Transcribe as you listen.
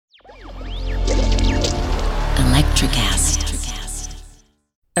Electricast.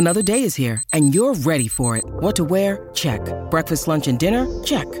 Another day is here, and you're ready for it. What to wear? Check. Breakfast, lunch, and dinner?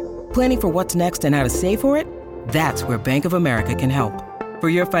 Check. Planning for what's next and how to save for it? That's where Bank of America can help. For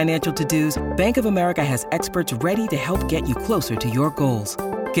your financial to-dos, Bank of America has experts ready to help get you closer to your goals.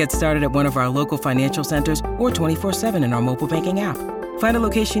 Get started at one of our local financial centers or 24/7 in our mobile banking app. Find a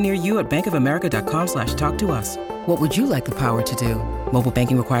location near you at bankofamerica.com/talktous. What would you like the power to do? Mobile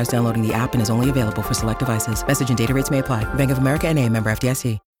banking requires downloading the app and is only available for select devices. Message and data rates may apply. Bank of America N.A., member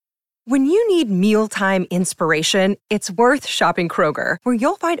FDIC. When you need mealtime inspiration, it's worth shopping Kroger, where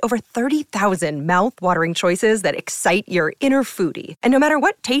you'll find over 30,000 mouth-watering choices that excite your inner foodie. And no matter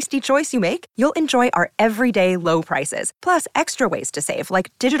what tasty choice you make, you'll enjoy our everyday low prices, plus extra ways to save,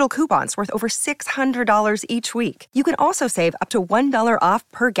 like digital coupons worth over $600 each week. You can also save up to $1 off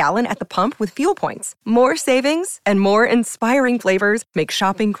per gallon at the pump with fuel points. More savings and more inspiring flavors make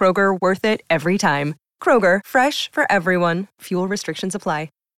shopping Kroger worth it every time. Kroger, fresh for everyone. Fuel restrictions apply.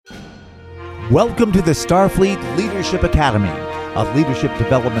 Welcome to the Starfleet Leadership Academy, a leadership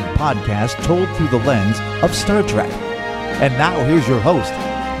development podcast told through the lens of Star Trek. And now here's your host,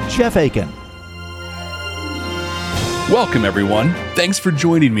 Jeff Aiken. Welcome, everyone. Thanks for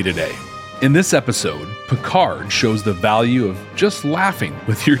joining me today. In this episode, Picard shows the value of just laughing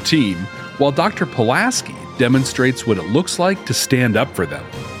with your team, while Dr. Pulaski demonstrates what it looks like to stand up for them.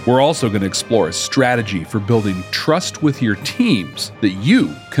 We're also going to explore a strategy for building trust with your teams that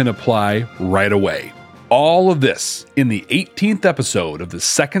you can apply right away. All of this in the 18th episode of the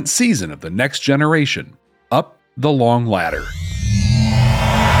second season of The Next Generation, Up the Long Ladder.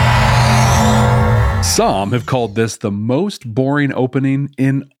 Some have called this the most boring opening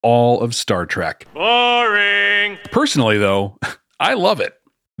in all of Star Trek. Boring! Personally, though, I love it.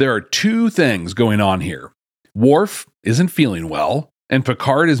 There are two things going on here. Worf isn't feeling well, and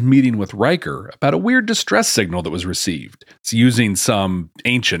Picard is meeting with Riker about a weird distress signal that was received. It's using some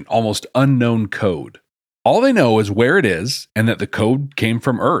ancient, almost unknown code. All they know is where it is and that the code came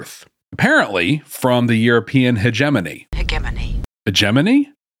from Earth. Apparently from the European hegemony.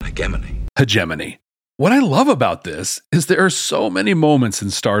 Hegemony. What I love about this is there are so many moments in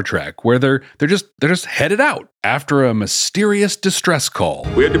Star Trek where they're just headed out after a mysterious distress call.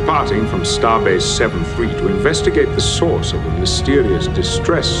 We're departing from Starbase 7-3 to investigate the source of a mysterious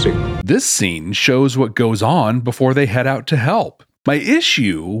distress signal. This scene shows what goes on before they head out to help. My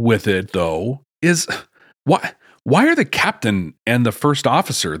issue with it, though, is why are the captain and the first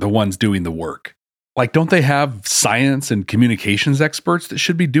officer the ones doing the work? Like, don't they have science and communications experts that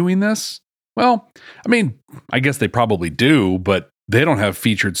should be doing this? Well, I mean, I guess they probably do, but they don't have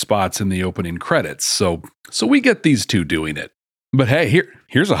featured spots in the opening credits, so we get these two doing it. But hey,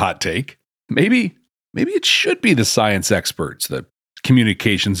 here's a hot take. Maybe it should be the science experts, the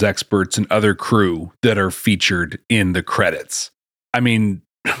communications experts, and other crew that are featured in the credits. I mean,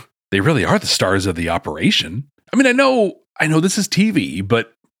 they really are the stars of the operation. I mean, I know this is TV,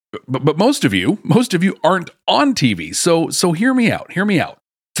 but most of you aren't on TV, so hear me out.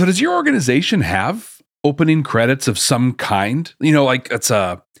 So does your organization have opening credits of some kind? You know, like it's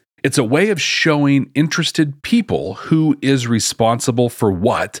a way of showing interested people who is responsible for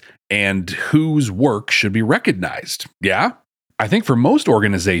what and whose work should be recognized. Yeah? I think for most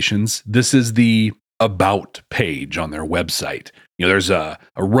organizations, this is the about page on their website. You know, there's a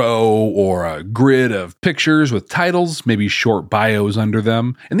row or a grid of pictures with titles, maybe short bios under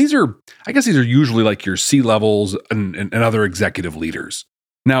them. And these are usually like your C-levels and other executive leaders.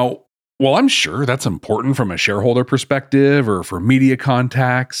 Now, while I'm sure that's important from a shareholder perspective or for media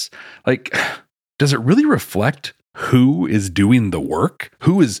contacts, like, does it really reflect who is doing the work?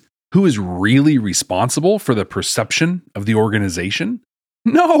 Who is really responsible for the perception of the organization?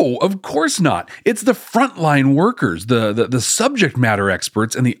 No, of course not. It's the frontline workers, the subject matter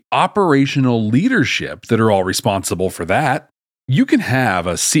experts, and the operational leadership that are all responsible for that. You can have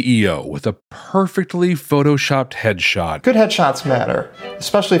a CEO with a perfectly photoshopped headshot. Good headshots matter,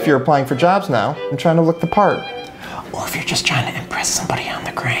 especially if you're applying for jobs now and trying to look the part. Or if you're just trying to impress somebody on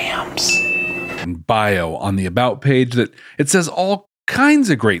the grams. And bio on the about page that it says all kinds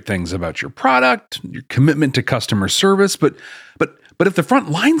of great things about your product, your commitment to customer service, but if the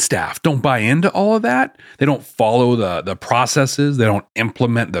frontline staff don't buy into all of that, they don't follow the processes, they don't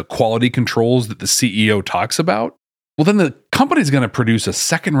implement the quality controls that the CEO talks about, well, then the company's going to produce a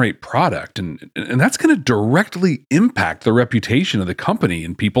second-rate product, and that's going to directly impact the reputation of the company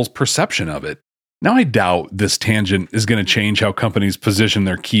and people's perception of it. Now, I doubt this tangent is going to change how companies position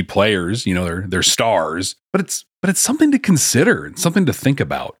their key players, you know, their stars, but it's something to consider and something to think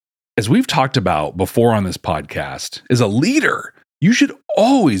about. As we've talked about before on this podcast, as a leader, You should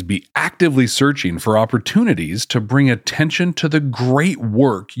always be actively searching for opportunities to bring attention to the great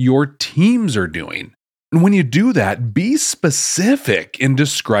work your teams are doing. And when you do that, be specific in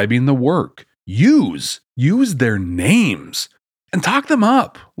describing the work. Use their names and talk them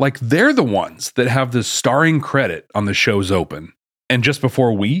up like they're the ones that have the starring credit on the show's open. And just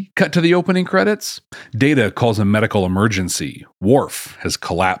before we cut to the opening credits, Data calls a medical emergency. Worf has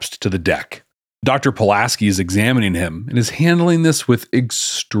collapsed to the deck. Dr. Pulaski is examining him and is handling this with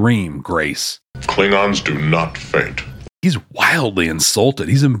extreme grace. Klingons do not faint. He's wildly insulted.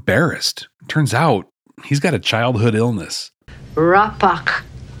 He's embarrassed. Turns out he's got a childhood illness. Rapak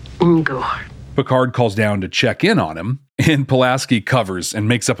Ngor. Picard calls down to check in on him, and Pulaski covers and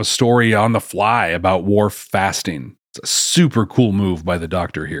makes up a story on the fly about Worf fasting. It's a super cool move by the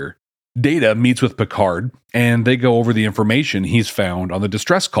Doctor here. Data meets with Picard, and they go over the information he's found on the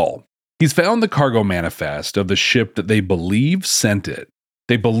distress call. He's found the cargo manifest of the ship that they believe sent it.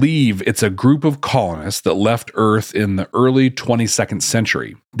 They believe it's a group of colonists that left Earth in the early 22nd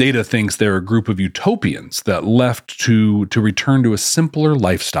century. Data thinks they're a group of utopians that left to return to a simpler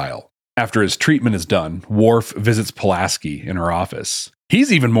lifestyle. After his treatment is done, Worf visits Pulaski in her office.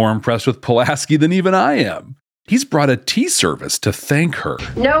 He's even more impressed with Pulaski than even I am. He's brought a tea service to thank her.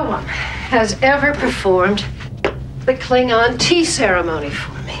 No one has ever performed the Klingon tea ceremony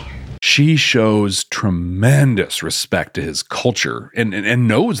for me. She shows tremendous respect to his culture and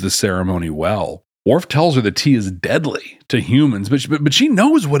knows the ceremony well. Worf tells her the tea is deadly to humans, but she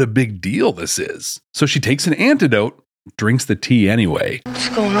knows what a big deal this is. So she takes an antidote, drinks the tea anyway. What's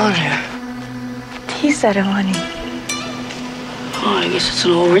going on here? Tea ceremony. Oh, I guess it's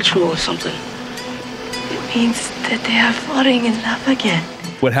an old ritual or something. It means that they are falling in love again.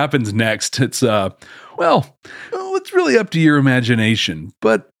 What happens next, it's really up to your imagination,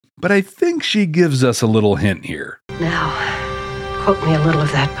 but I think she gives us a little hint here. Now, quote me a little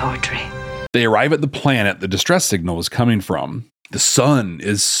of that poetry. They arrive at the planet the distress signal is coming from. The sun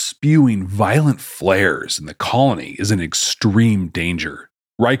is spewing violent flares, and the colony is in extreme danger.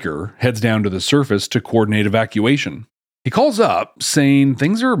 Riker heads down to the surface to coordinate evacuation. He calls up, saying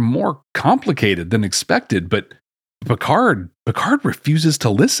things are more complicated than expected, but Picard refuses to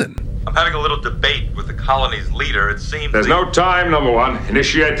listen. I'm having a little debate with the colony's leader. It seems There's no time, number one.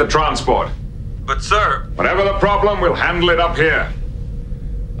 Initiate the transport. But, sir... Whatever the problem, we'll handle it up here.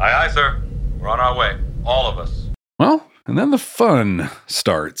 Aye, sir. We're on our way. All of us. Well, and then the fun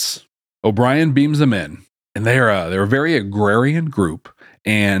starts. O'Brien beams them in, and they're a very agrarian group,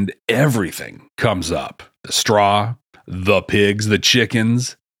 and everything comes up. The straw, the pigs, the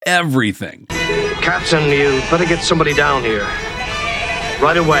chickens, everything. Captain, you better get somebody down here.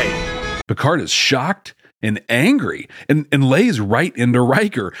 Right away. Picard is shocked and angry and lays right into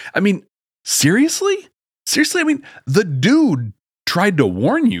Riker. I mean, seriously? Seriously? I mean, the dude tried to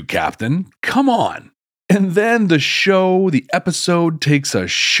warn you, Captain. Come on. And then the episode takes a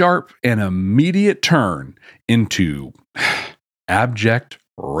sharp and immediate turn into abject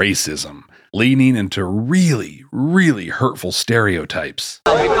racism, leaning into really, really hurtful stereotypes.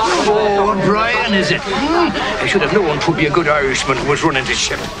 Oh, O'Brien, is it? I should have known 'twould be a good Irishman who was running this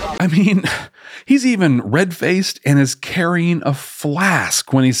ship. I mean, he's even red-faced and is carrying a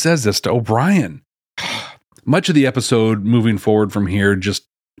flask when he says this to O'Brien. Much of the episode moving forward from here just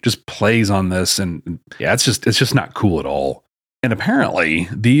plays on this, and yeah, it's just not cool at all. And apparently,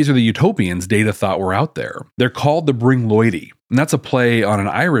 these are the utopians Data thought were out there. They're called the Bringloidi, and that's a play on an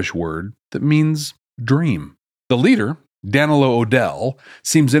Irish word that means dream. The leader, Danilo O'Dell,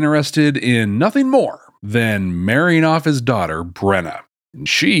 seems interested in nothing more than marrying off his daughter, Brenna. And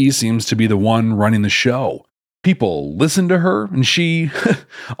she seems to be the one running the show. People listen to her, and she,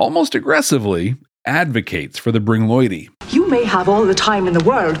 almost aggressively, advocates for the Bringloidi. You may have all the time in the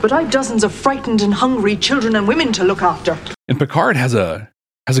world, but I've dozens of frightened and hungry children and women to look after. And Picard has a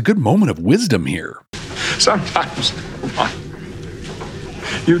good moment of wisdom here. Sometimes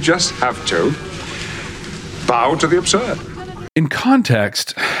you just have to bow to the absurd. In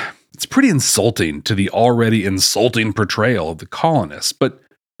context, it's pretty insulting to the already insulting portrayal of the colonists, but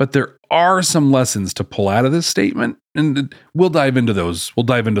there are some lessons to pull out of this statement, and we'll dive into those. We'll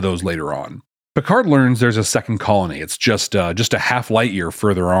dive into those later on. Picard learns there's a second colony. It's just a half light year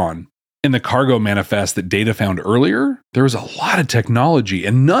further on. In the cargo manifest that Data found earlier, there was a lot of technology,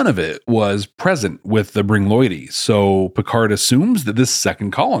 and none of it was present with the Bringloidi. So Picard assumes that this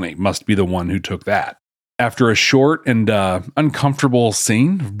second colony must be the one who took that. After a short and uncomfortable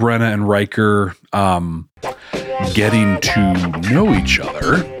scene of Brenna and Riker getting to know each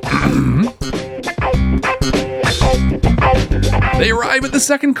other, they arrive at the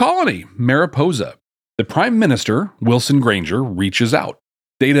second colony, Mariposa. The Prime Minister, Wilson Granger, reaches out.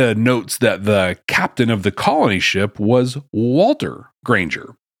 Data notes that the captain of the colony ship was Walter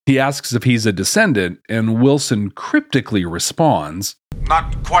Granger. He asks if he's a descendant, and Wilson cryptically responds,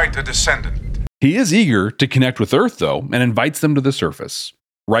 "Not quite a descendant." He is eager to connect with Earth, though, and invites them to the surface.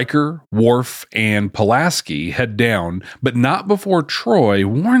 Riker, Worf, and Pulaski head down, but not before Troi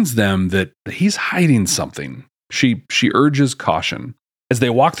warns them that he's hiding something. She urges caution. As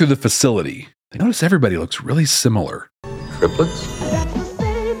they walk through the facility, they notice everybody looks really similar. Triplets?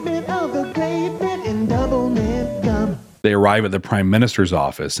 They arrive at the Prime Minister's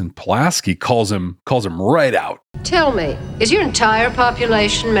office, and Pulaski calls him right out. Tell me, is your entire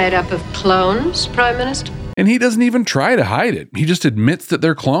population made up of clones, Prime Minister? And he doesn't even try to hide it. He just admits that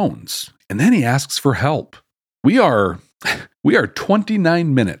they're clones. And then he asks for help. We are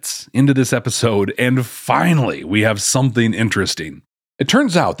 29 minutes into this episode, and finally we have something interesting. It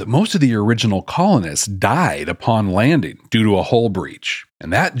turns out that most of the original colonists died upon landing due to a hull breach.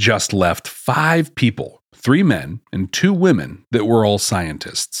 And that just left 5 people, 3 men and 2 women that were all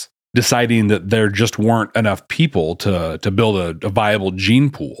scientists. Deciding that there just weren't enough people to build a viable gene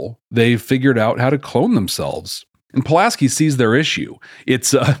pool, they figured out how to clone themselves. And Pulaski sees their issue.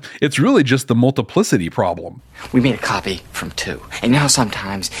 It's really just the multiplicity problem. We made a copy from 2. And you know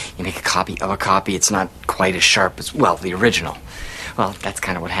sometimes you make a copy of a copy, it's not quite as sharp as, well, the original. Well, that's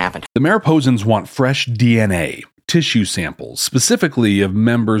kind of what happened. The Mariposans want fresh DNA, tissue samples, specifically of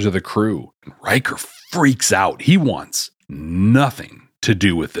members of the crew. And Riker freaks out. He wants nothing to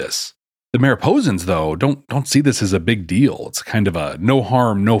do with this. The Mariposans, though, don't see this as a big deal. It's kind of a no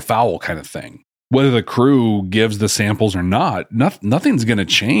harm, no foul kind of thing. Whether the crew gives the samples or not, nothing's going to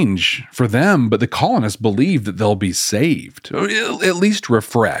change for them, but the colonists believe that they'll be saved, or at least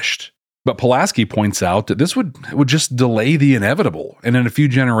refreshed. But Pulaski points out that this would just delay the inevitable, and in a few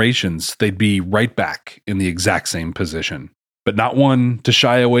generations, they'd be right back in the exact same position. But not one to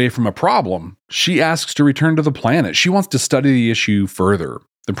shy away from a problem, she asks to return to the planet. She wants to study the issue further.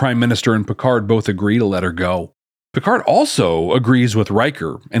 The Prime Minister and Picard both agree to let her go. Picard also agrees with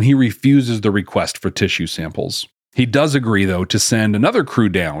Riker, and he refuses the request for tissue samples. He does agree, though, to send another crew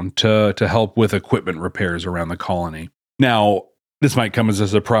down to help with equipment repairs around the colony. Now, this might come as a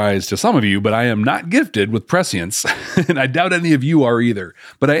surprise to some of you, but I am not gifted with prescience, and I doubt any of you are either.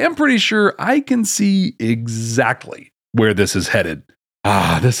 But I am pretty sure I can see exactly where this is headed.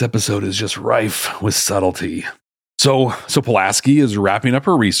 This episode is just rife with subtlety. So Pulaski is wrapping up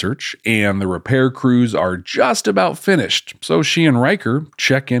her research, and the repair crews are just about finished. So she and Riker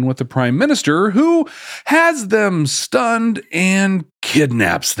check in with the Prime Minister, who has them stunned and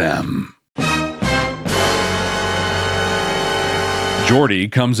kidnaps them.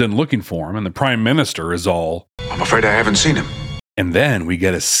 Geordi comes in looking for him, and the Prime Minister is all, "I'm afraid I haven't seen him." And then we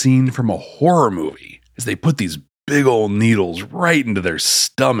get a scene from a horror movie as they put these big old needles right into their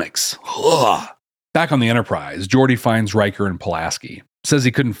stomachs. Ugh. Back on the Enterprise, Geordi finds Riker and Pulaski. Says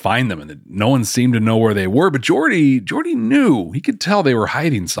he couldn't find them and that no one seemed to know where they were, but Geordi knew. He could tell they were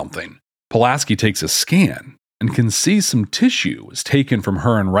hiding something. Pulaski takes a scan and can see some tissue was taken from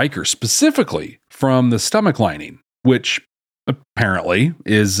her and Riker, specifically from the stomach lining, which apparently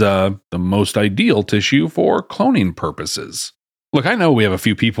is the most ideal tissue for cloning purposes. Look, I know we have a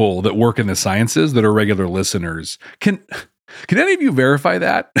few people that work in the sciences that are regular listeners. Can any of you verify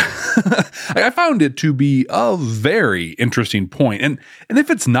that? I found it to be a very interesting point. And if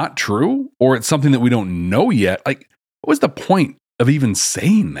it's not true, or it's something that we don't know yet, like, what was the point of even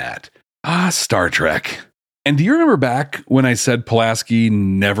saying that? Star Trek. And do you remember back when I said Pulaski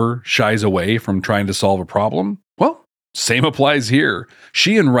never shies away from trying to solve a problem? Well, same applies here.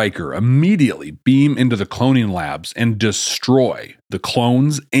 She and Riker immediately beam into the cloning labs and destroy the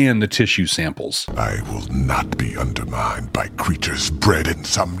clones and the tissue samples. I will not be undermined by creatures bred in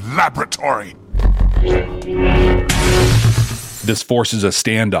some laboratory. This forces a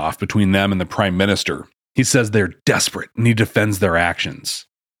standoff between them and the Prime Minister. He says they're desperate and he defends their actions.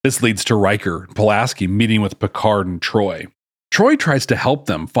 This leads to Riker and Pulaski meeting with Picard and Troi. Troi tries to help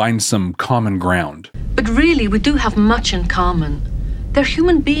them find some common ground. But really, we do have much in common. They're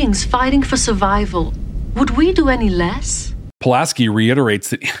human beings fighting for survival. Would we do any less? Pulaski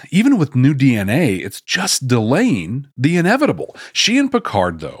reiterates that even with new DNA, it's just delaying the inevitable. She and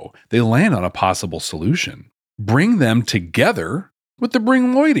Picard, though, they land on a possible solution. Bring them together with the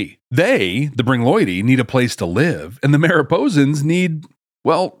Bringloidi. They, the Bringloidi, need a place to live, and the Mariposans need,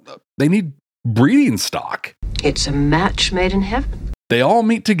 well, they need breeding stock. It's a match made in heaven. They all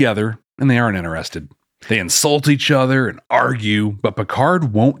meet together, and they aren't interested. They insult each other and argue, but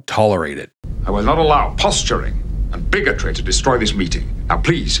Picard won't tolerate it. I will not allow posturing and bigotry to destroy this meeting. Now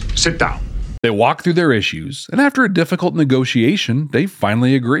please, sit down. They walk through their issues, and after a difficult negotiation, they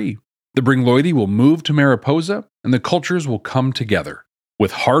finally agree. The Bringloidi will move to Mariposa, and the cultures will come together.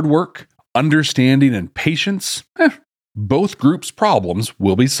 With hard work, understanding, and patience, both groups' problems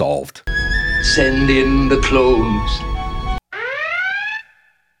will be solved. Send in the clones.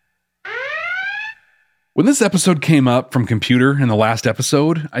 When this episode came up from computer in the last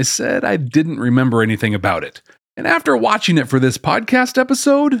episode, I said I didn't remember anything about it. And after watching it for this podcast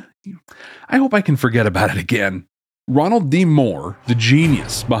episode, I hope I can forget about it again. Ronald D. Moore, the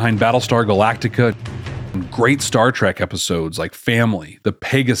genius behind Battlestar Galactica, and great Star Trek episodes like Family, The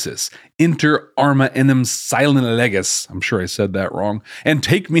Pegasus, Inter Arma Enim Silent Legis, I'm sure I said that wrong, and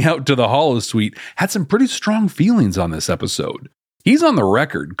Take Me Out to the Holosuite, had some pretty strong feelings on this episode. He's on the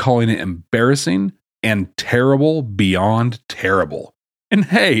record calling it embarrassing and terrible beyond terrible. And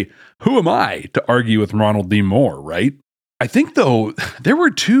hey, who am I to argue with Ronald D. Moore, right? I think, though, there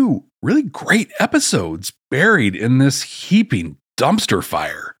were two really great episodes buried in this heaping dumpster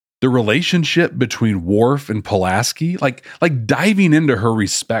fire. The relationship between Worf and Pulaski, like diving into her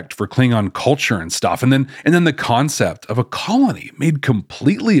respect for Klingon culture and stuff, and then the concept of a colony made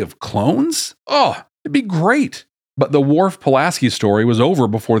completely of clones. Oh, it'd be great. But the Worf-Pulaski story was over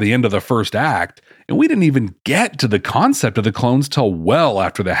before the end of the first act, and we didn't even get to the concept of the clones till well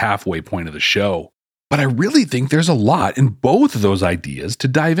after the halfway point of the show. But I really think there's a lot in both of those ideas to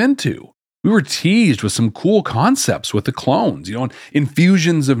dive into. We were teased with some cool concepts with the clones,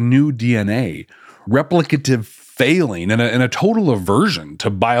 infusions of new DNA, replicative failing, and a total aversion to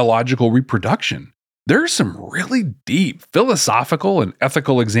biological reproduction. There's some really deep philosophical and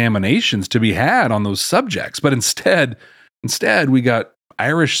ethical examinations to be had on those subjects, but instead we got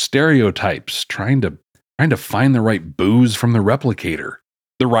Irish stereotypes trying to find the right booze from the replicator.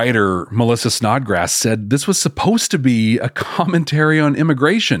 The writer Melissa Snodgrass said this was supposed to be a commentary on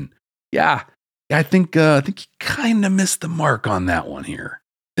immigration. Yeah, I think you kind of missed the mark on that one here.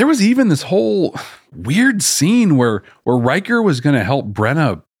 There was even this whole weird scene where Riker was going to help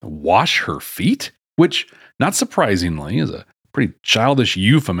Brenna wash her feet, which, not surprisingly, is a pretty childish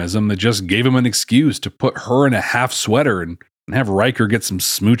euphemism that just gave him an excuse to put her in a half sweater and have Riker get some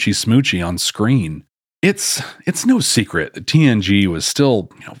smoochy on screen. It's no secret that TNG was still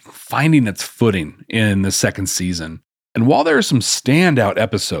finding its footing in the second season. And while there are some standout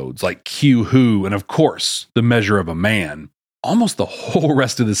episodes like Q-Who and, of course, The Measure of a Man, almost the whole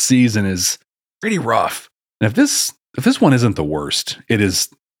rest of the season is pretty rough. And if this one isn't the worst, it is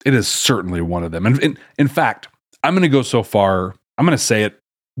certainly one of them. And in fact, I'm going to go so far, I'm going to say it,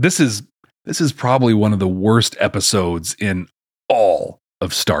 this is probably one of the worst episodes in all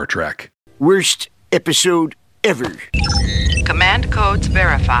of Star Trek. Worst episode ever. Command codes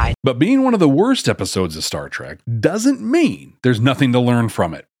verified. But being one of the worst episodes of Star Trek doesn't mean there's nothing to learn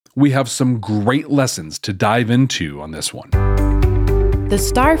from it. We have some great lessons to dive into on this one. The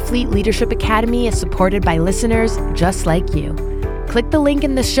Starfleet Leadership Academy is supported by listeners just like you. Click the link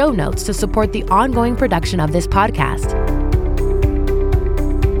in the show notes to support the ongoing production of this podcast.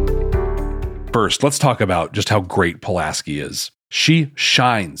 First, let's talk about just how great Pulaski is. She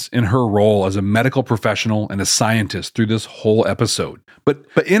shines in her role as a medical professional and a scientist through this whole episode. But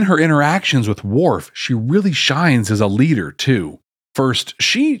in her interactions with Worf, she really shines as a leader too. First,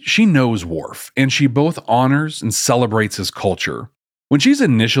 she knows Worf, and she both honors and celebrates his culture. When she's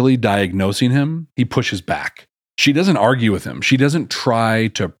initially diagnosing him, he pushes back. She doesn't argue with him. She doesn't try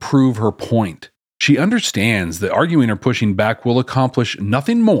to prove her point. She understands that arguing or pushing back will accomplish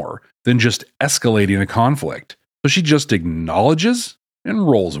nothing more than just escalating a conflict. So she just acknowledges and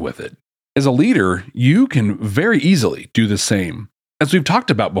rolls with it. As a leader, you can very easily do the same. As we've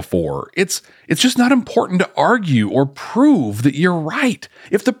talked about before, it's just not important to argue or prove that you're right.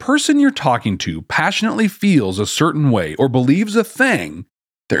 If the person you're talking to passionately feels a certain way or believes a thing,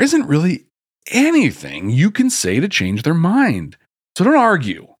 there isn't really anything you can say to change their mind. So don't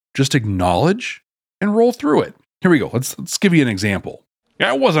argue, just acknowledge and roll through it. Here we go. Let's give you an example.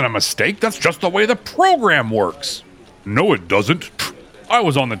 Yeah, it wasn't a mistake. That's just the way the program works. No, it doesn't. I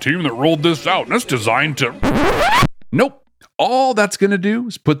was on the team that rolled this out, and it's designed to... Nope. All that's going to do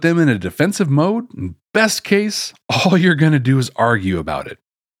is put them in a defensive mode. In best case, all you're going to do is argue about it.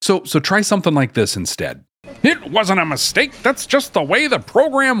 So try something like this instead. It wasn't a mistake. That's just the way the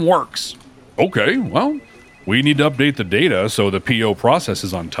program works. Okay, well, we need to update the data so the PO process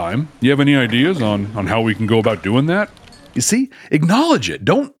is on time. You have any ideas on how we can go about doing that? You see, acknowledge it.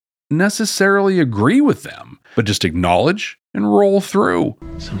 Don't necessarily agree with them, but just acknowledge and roll through.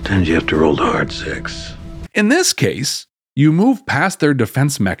 Sometimes you have to roll the hard 6. In this case, you move past their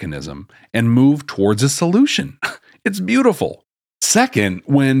defense mechanism and move towards a solution. It's beautiful. Second,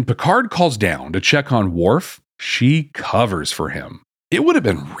 when Picard calls down to check on Worf, she covers for him. It would have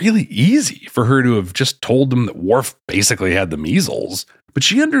been really easy for her to have just told him that Worf basically had the measles, but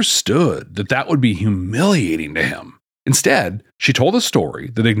she understood that that would be humiliating to him. Instead, she told a story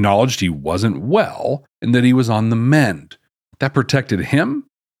that acknowledged he wasn't well and that he was on the mend. That protected him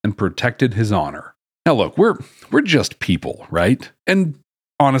and protected his honor. Now look, we're just people, right? And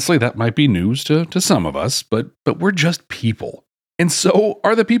honestly, that might be news to some of us, but we're just people. And so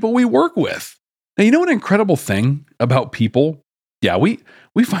are the people we work with. Now, you know an incredible thing about people? Yeah, we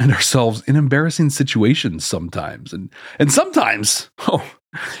find ourselves in embarrassing situations sometimes. And sometimes,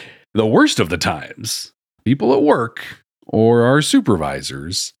 the worst of the times, people at work or our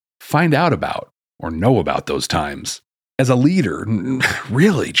supervisors find out about or know about those times. As a leader,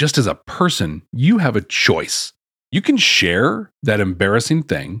 really, just as a person, you have a choice. You can share that embarrassing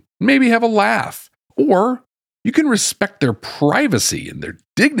thing, maybe have a laugh, or you can respect their privacy and their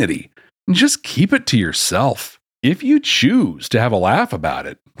dignity and just keep it to yourself. If you choose to have a laugh about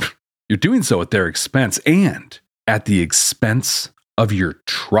it, you're doing so at their expense and at the expense of your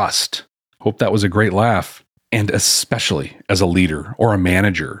trust. Hope that was a great laugh. And especially as a leader or a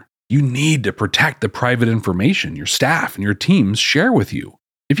manager, you need to protect the private information your staff and your teams share with you.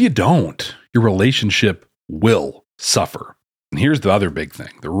 If you don't, your relationship will suffer. And here's the other big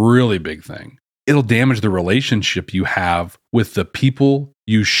thing, the really big thing. It'll damage the relationship you have with the people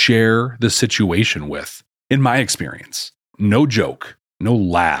you share the situation with. In my experience, no joke, no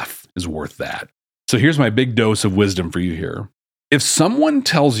laugh is worth that. So here's my big dose of wisdom for you here. If someone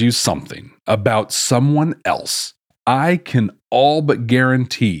tells you something about someone else, I can all but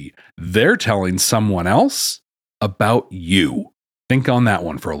guarantee they're telling someone else about you. Think on that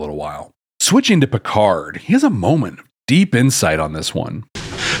one for a little while. Switching to Picard, he has a moment of deep insight on this one.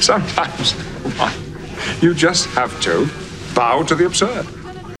 Sometimes you just have to bow to the absurd.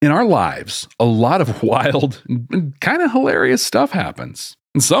 In our lives, a lot of wild and kind of hilarious stuff happens.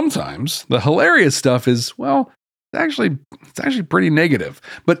 And sometimes the hilarious stuff is, well, it's actually pretty negative.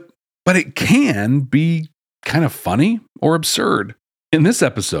 But it can be kind of funny or absurd. In this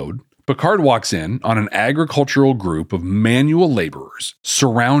episode, Picard walks in on an agricultural group of manual laborers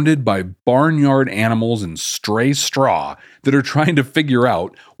surrounded by barnyard animals and stray straw that are trying to figure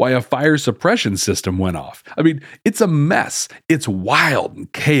out why a fire suppression system went off. I mean, it's a mess. It's wild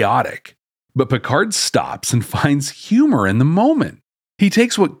and chaotic. But Picard stops and finds humor in the moment. He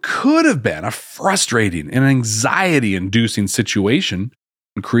takes what could have been a frustrating and anxiety-inducing situation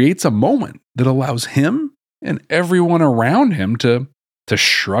and creates a moment that allows him and everyone around him to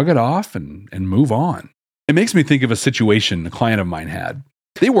shrug it off and move on. It makes me think of a situation a client of mine had.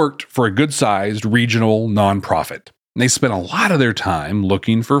 They worked for a good-sized regional nonprofit. They spent a lot of their time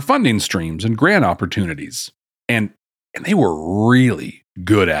looking for funding streams and grant opportunities. And they were really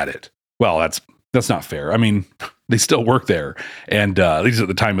good at it. Well, that's not fair. I mean, they still work there, and at least at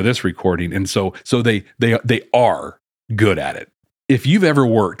the time of this recording. And so they are good at it. If you've ever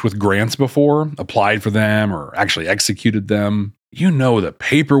worked with grants before, applied for them, or actually executed them, you know the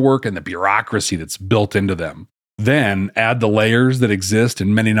paperwork and the bureaucracy that's built into them. Then add the layers that exist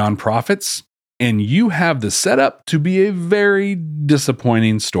in many nonprofits, and you have the setup to be a very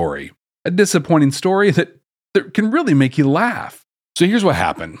disappointing story. A disappointing story that can really make you laugh. So here's what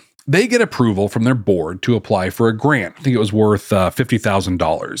happened. They get approval from their board to apply for a grant. I think it was worth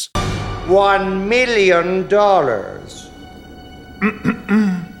 $50,000. $1 million.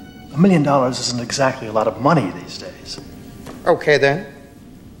 $1 million isn't exactly a lot of money these days. Okay, then.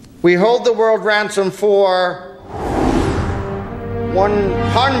 We hold the world ransom for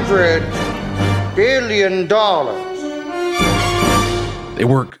 $100 billion. They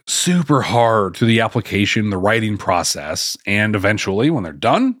work super hard through the application, the writing process, and eventually, when they're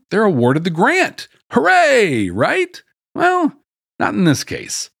done, they're awarded the grant. Hooray, right? Well, not in this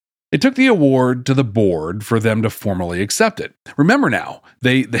case. They took the award to the board for them to formally accept it. Remember now,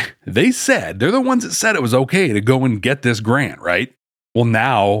 they said, they're the ones that said it was okay to go and get this grant, right? Well,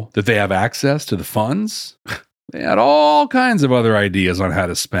 now that they have access to the funds, they had all kinds of other ideas on how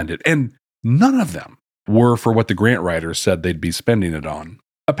to spend it, and none of them were for what the grant writers said they'd be spending it on.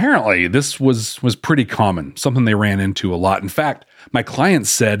 Apparently, this was pretty common, something they ran into a lot. In fact, my clients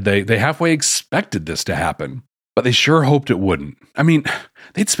said they halfway expected this to happen, but they sure hoped it wouldn't. I mean,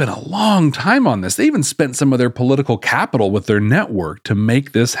 they'd spent a long time on this. They even spent some of their political capital with their network to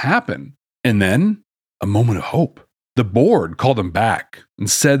make this happen. And then, a moment of hope. The board called them back and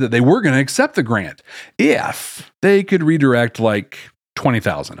said that they were going to accept the grant if they could redirect like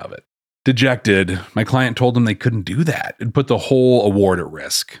 20,000 of it. Dejected, my client told them they couldn't do that and put the whole award at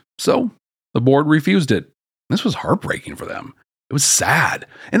risk. So the board refused it. This was heartbreaking for them It was sad.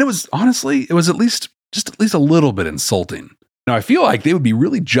 And it was at least a little bit insulting. Now, I feel like they would be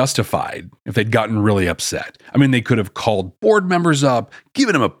really justified if they'd gotten really upset. I mean, they could have called board members up,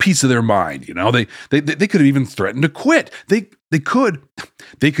 given them a piece of their mind. They could have even threatened to quit. They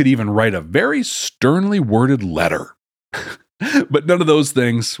could even write a very sternly worded letter. But none of those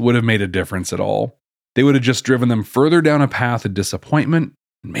things would have made a difference at all. They would have just driven them further down a path of disappointment,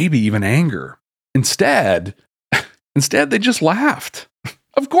 maybe even anger. Instead, they just laughed.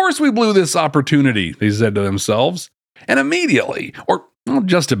 Of course we blew this opportunity, they said to themselves. And immediately, or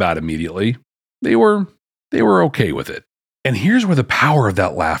just about immediately, they were okay with it. And here's where the power of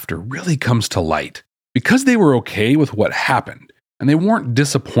that laughter really comes to light. Because they were okay with what happened, and they weren't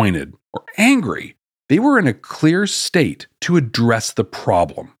disappointed or angry, they were in a clear state to address the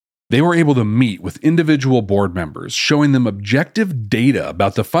problem. They were able to meet with individual board members, showing them objective data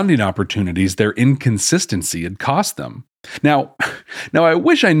about the funding opportunities their inconsistency had cost them. Now, I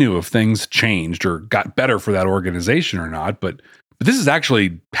wish I knew if things changed or got better for that organization or not, but this is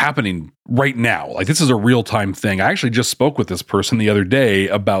actually happening right now. Like, this is a real-time thing. I actually just spoke with this person the other day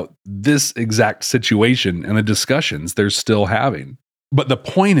about this exact situation and the discussions they're still having. But the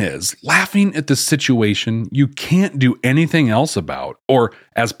point is, laughing at the situation you can't do anything else about, or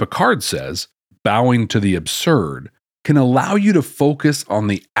as Picard says, bowing to the absurd, can allow you to focus on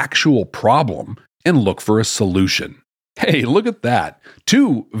the actual problem and look for a solution. Hey, look at that.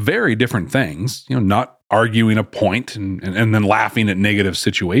 Two very different things, not arguing a point and then laughing at negative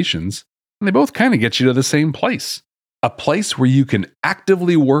situations. And they both kind of get you to the same place. A place where you can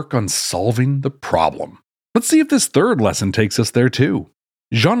actively work on solving the problem. Let's see if this third lesson takes us there too.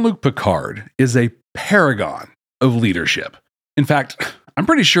 Jean-Luc Picard is a paragon of leadership. In fact, I'm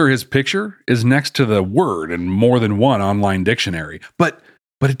pretty sure his picture is next to the word in more than one online dictionary, but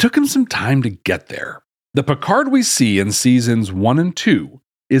it took him some time to get there. The Picard we see in seasons 1 and 2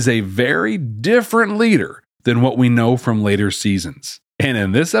 is a very different leader than what we know from later seasons. And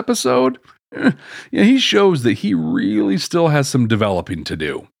in this episode, he shows that he really still has some developing to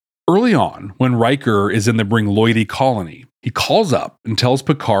do. Early on, when Riker is in the Bringloidi colony, he calls up and tells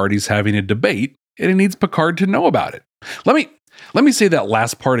Picard he's having a debate and he needs Picard to know about it. Let me say that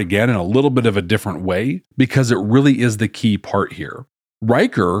last part again in a little bit of a different way, because it really is the key part here.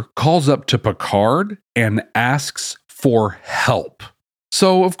 Riker calls up to Picard and asks for help.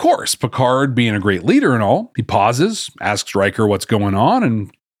 So, of course, Picard, being a great leader and all, he pauses, asks Riker what's going on,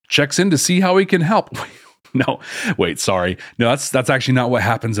 and checks in to see how he can help. No, that's actually not what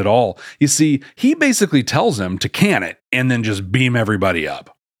happens at all. You see, he basically tells him to can it and then just beam everybody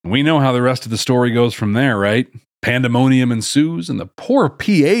up. We know how the rest of the story goes from there, right? Pandemonium ensues, and the poor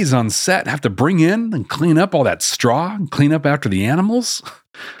PAs on set have to bring in and clean up all that straw and clean up after the animals.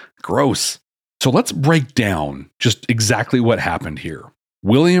 Gross. So let's break down just exactly what happened here.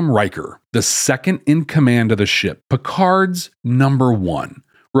 William Riker, the second in command of the ship, Picard's number one,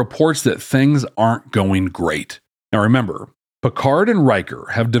 reports that things aren't going great. Now remember, Picard and Riker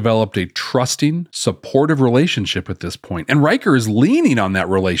have developed a trusting, supportive relationship at this point, and Riker is leaning on that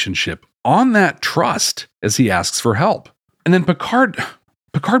relationship, on that trust, as he asks for help. And then Picard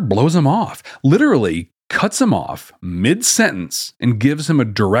blows him off, literally cuts him off mid-sentence and gives him a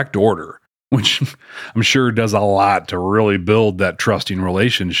direct order, which I'm sure does a lot to really build that trusting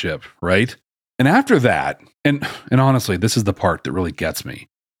relationship, right? And after that, and honestly, this is the part that really gets me.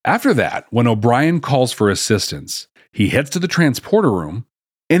 After that, when O'Brien calls for assistance, he heads to the transporter room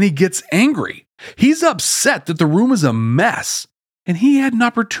and he gets angry. He's upset that the room is a mess and he had an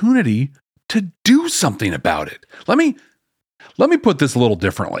opportunity to do something about it. Let me put this a little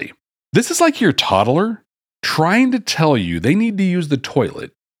differently. This is like your toddler trying to tell you they need to use the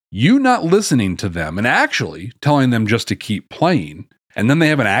toilet, you not listening to them and actually telling them just to keep playing, and then they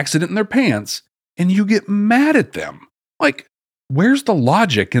have an accident in their pants and you get mad at them. Like, where's the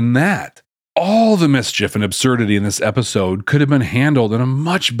logic in that? All the mischief and absurdity in this episode could have been handled in a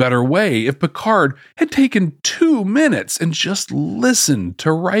much better way if Picard had taken 2 minutes and just listened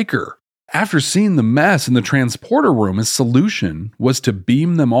to Riker. After seeing the mess in the transporter room, his solution was to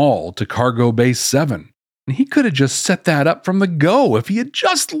beam them all to Cargo Bay 7. And he could have just set that up from the go if he had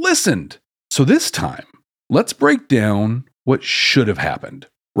just listened. So this time, let's break down what should have happened.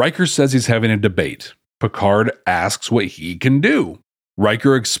 Riker says he's having a debate. Picard asks what he can do.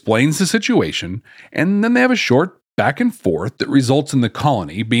 Riker explains the situation, and then they have a short back and forth that results in the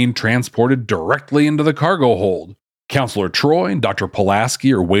colony being transported directly into the cargo hold. Counselor Troy and Dr.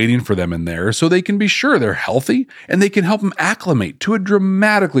 Pulaski are waiting for them in there so they can be sure they're healthy and they can help them acclimate to a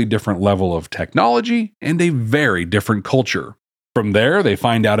dramatically different level of technology and a very different culture. From there, they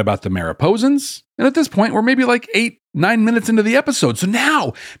find out about the Mariposans, and at this point, we're maybe like 8 9 minutes into the episode. So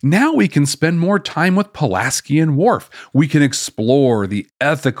now we can spend more time with Pulaski and Worf. We can explore the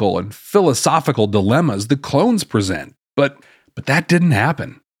ethical and philosophical dilemmas the clones present. But that didn't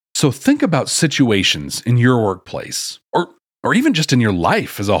happen. So think about situations in your workplace, or even just in your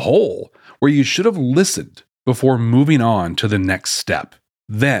life as a whole, where you should have listened before moving on to the next step.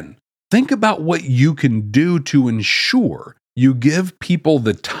 Then think about what you can do to ensure you give people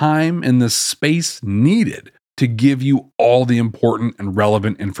the time and the space needed to give you all the important and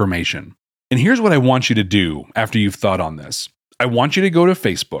relevant information. And here's what I want you to do after you've thought on this. I want you to go to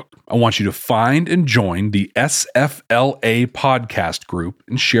Facebook. I want you to find and join the SFLA podcast group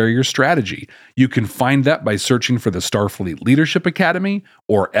and share your strategy. You can find that by searching for the Starfleet Leadership Academy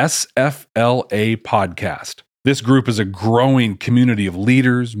or SFLA podcast. This group is a growing community of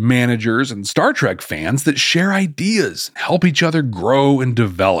leaders, managers, and Star Trek fans that share ideas and help each other grow and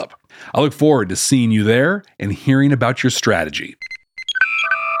develop. I look forward to seeing you there and hearing about your strategy.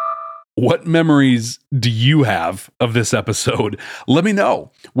 What memories do you have of this episode? Let me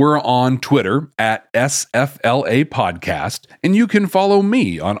know. We're on Twitter at SFLA Podcast, and you can follow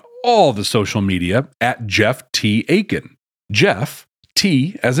me on all the social media at Jeff T. Aiken. Jeff,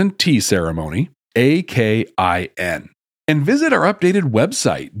 T as in tea ceremony, AKIN. And visit our updated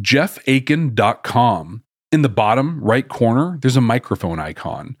website, jeffaiken.com. In the bottom right corner, there's a microphone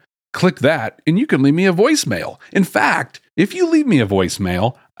icon. Click that, and you can leave me a voicemail. In fact, if you leave me a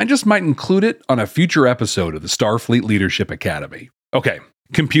voicemail, I just might include it on a future episode of the Starfleet Leadership Academy. Okay,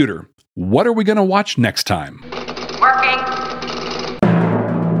 computer, what are we going to watch next time? Working.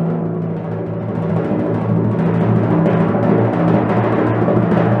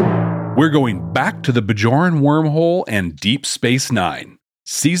 We're going back to the Bajoran wormhole and Deep Space Nine.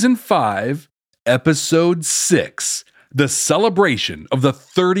 Season 5, Episode 6. The celebration of the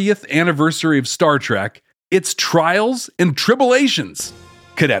 30th anniversary of Star Trek, its trials and tribulations.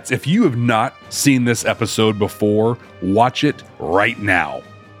 Cadets, if you have not seen this episode before, watch it right now.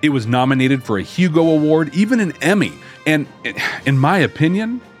 It was nominated for a Hugo Award, even an Emmy, and in my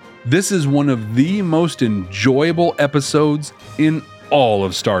opinion, this is one of the most enjoyable episodes in all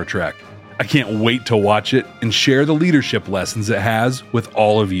of Star Trek. I can't wait to watch it and share the leadership lessons it has with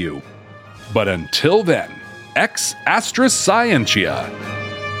all of you. But until then, Ex Astra Scientia.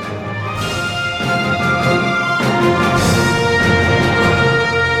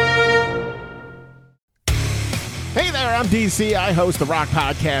 Hey there, I'm DC. I host the Rock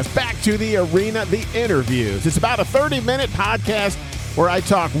Podcast, Back to the Arena, The Interviews. It's about a 30-minute podcast where I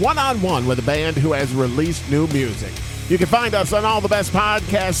talk one-on-one with a band who has released new music. You can find us on all the best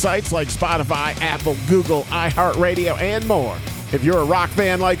podcast sites like Spotify, Apple, Google, iHeartRadio, and more. If you're a rock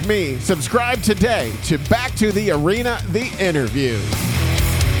fan like me, subscribe today to Back to the Arena, The Interviews.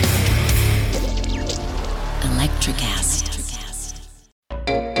 Electricast.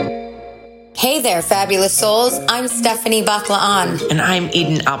 Hey there, fabulous souls. I'm Stephanie Baklaan. And I'm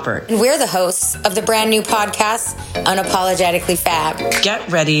Eden Alpert. And we're the hosts of the brand new podcast, Unapologetically Fab. Get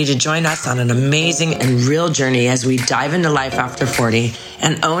ready to join us on an amazing and real journey as we dive into life after 40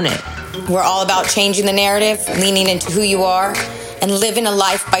 and own it. We're all about changing the narrative, leaning into who you are, and living a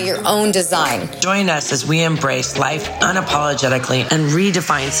life by your own design. Join us as we embrace life unapologetically and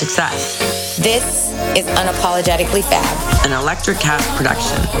redefine success. This is Unapologetically Fab, an Electricast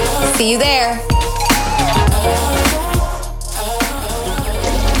production. See you there.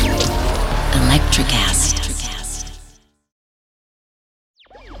 Electricast.